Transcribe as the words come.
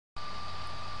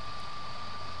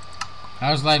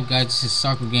How's life, guys? This is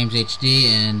Sarko Games HD,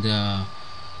 and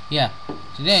yeah,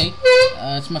 today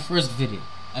it's my first video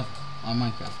ever on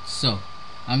Minecraft. So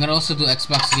I'm gonna also do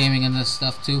Xbox gaming and this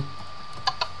stuff too.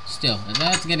 Still,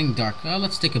 it's getting dark.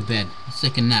 Let's take a bed. Let's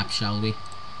take a nap, shall we?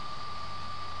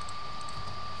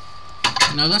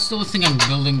 Now that's the only thing I'm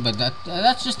building, but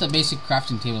that's just a basic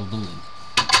crafting table building.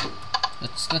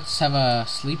 Let's have a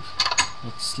sleep.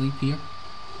 Let's sleep here,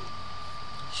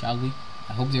 shall we?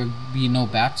 I hope there be no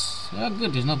bats.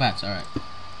 Good, there's no bats. Alright.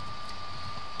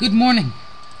 Good morning,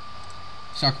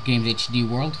 Sarko Games HD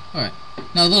world. Alright.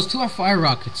 Now, those two are fire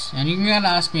rockets. And you're gonna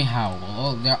ask me how.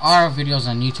 Well, there are videos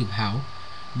on YouTube how.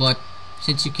 But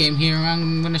since you came here,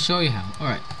 I'm gonna show you how.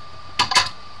 Alright.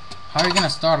 How you're gonna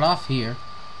start off here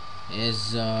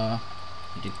is, you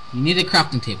need a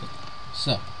crafting table.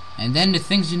 So, and then the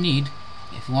things you need,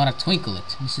 if you want to twinkle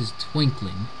it. This is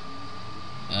twinkling.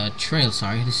 Trail,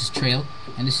 sorry, this is trail,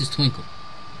 and this is twinkle.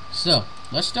 So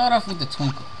let's start off with the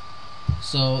twinkle.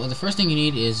 So the first thing you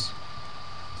need is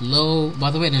low.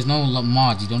 By the way, there's no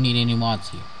mods. You don't need any mods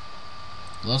here.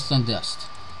 Glowstone dust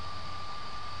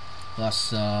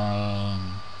plus what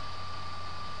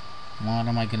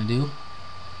am I gonna do?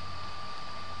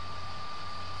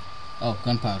 Oh,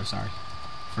 gunpowder. Sorry,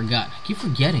 forgot. I keep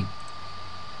forgetting.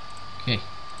 Okay.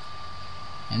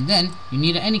 And then you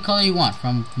need any color you want.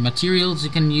 From materials, you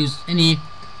can use any.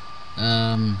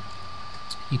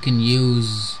 You can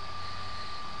use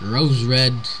rose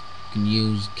red. You can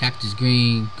use cactus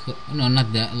green. No,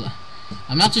 not that.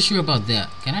 I'm not too sure about that.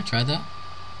 Can I try that?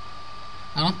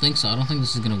 I don't think so. I don't think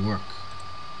this is gonna work.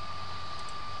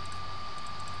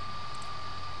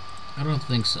 I don't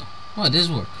think so. Oh, it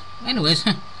does work. Anyways,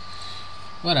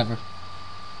 whatever.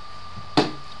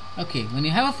 Okay, when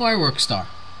you have a fireworks star,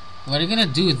 what you're gonna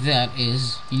do with that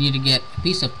is you need to get a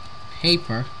piece of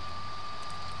paper,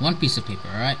 one piece of paper,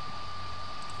 alright?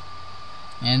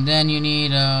 And then you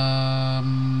need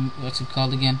what's it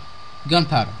called again?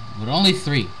 Gunpowder, but only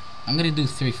 3. I'm gonna do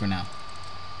 3 for now.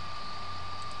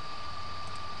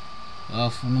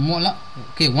 From the more,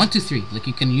 okay, 1, 2, 3. Like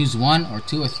you can use 1 or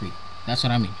 2 or 3. That's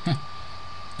what I mean.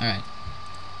 Alright,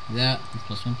 that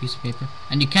plus 1 piece of paper,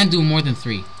 and you can't do more than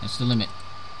 3. That's the limit.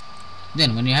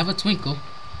 Then when you have a twinkle,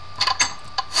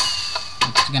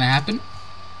 what's gonna happen?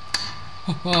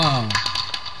 Oh,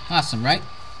 awesome, right?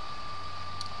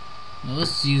 Now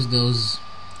let's use those.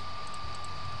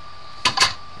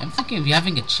 I'm thinking of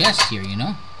having a chest here, you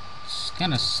know? It's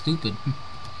kind of stupid.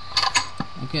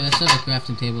 Okay, let's have a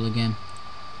crafting table again.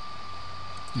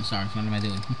 I'm sorry, what am I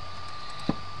doing?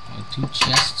 2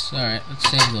 chests. Alright, let's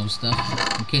save those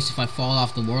stuff. In case if I fall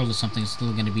off the world or something, it's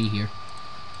still gonna be here.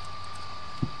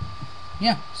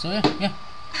 Yeah, so yeah.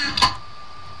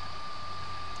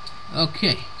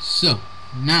 Okay, so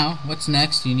now what's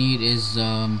next you need is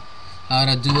how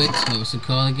to do it. What's it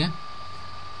called again?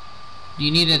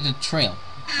 You need the trail.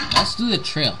 Let's do the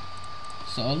trail.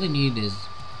 So all you need is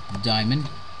diamond.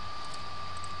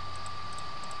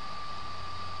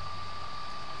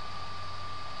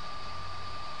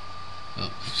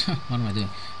 Oh, what am I doing?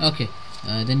 Okay,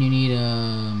 then you need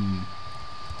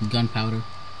gunpowder.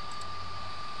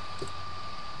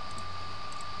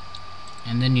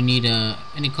 And then you need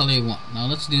any color you want. Now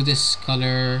let's do this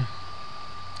color.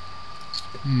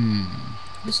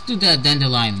 Let's do the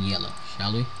dandelion yellow,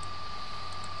 shall we?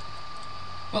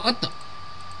 What the?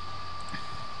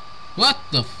 What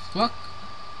the fuck?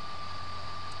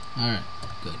 Alright,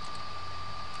 good.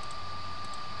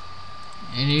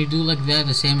 And you do like that,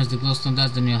 the same as the glowstone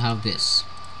does, then you'll have this.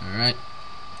 Alright.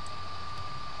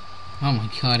 Oh my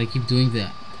god, I keep doing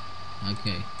that.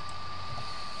 Okay.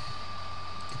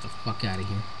 Get the fuck out of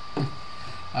here.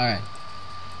 Alright.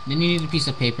 Then you need a piece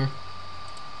of paper.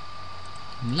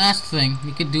 And last thing,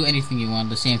 you could do anything you want,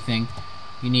 the same thing.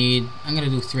 You need, I'm gonna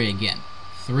do 3 again.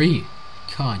 3.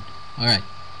 God. Alright.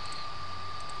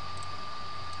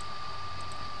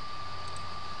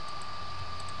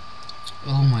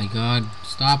 Oh my god.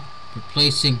 Stop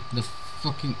replacing the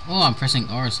fucking. Oh, I'm pressing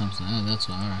R or something. Oh, that's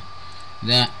why. Alright.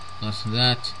 That plus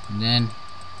that, and then.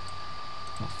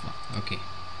 Oh fuck. Okay.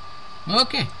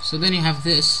 Okay. So then you have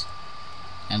this,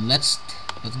 and let's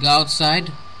go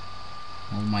outside.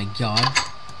 Oh my god.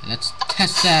 Let's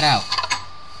test that out.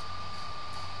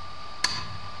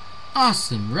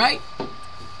 Awesome, right?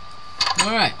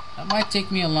 Alright. That might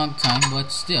take me a long time,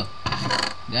 but still.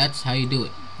 That's how you do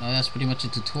it. Now, that's pretty much a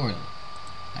tutorial.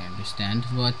 I understand,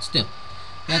 but still.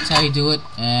 That's how you do it.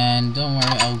 And don't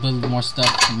worry, I'll build more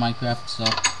stuff in Minecraft. So,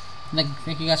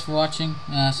 thank you guys for watching.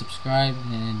 Subscribe,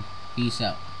 and peace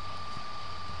out.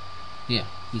 Yeah,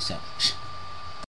 peace out.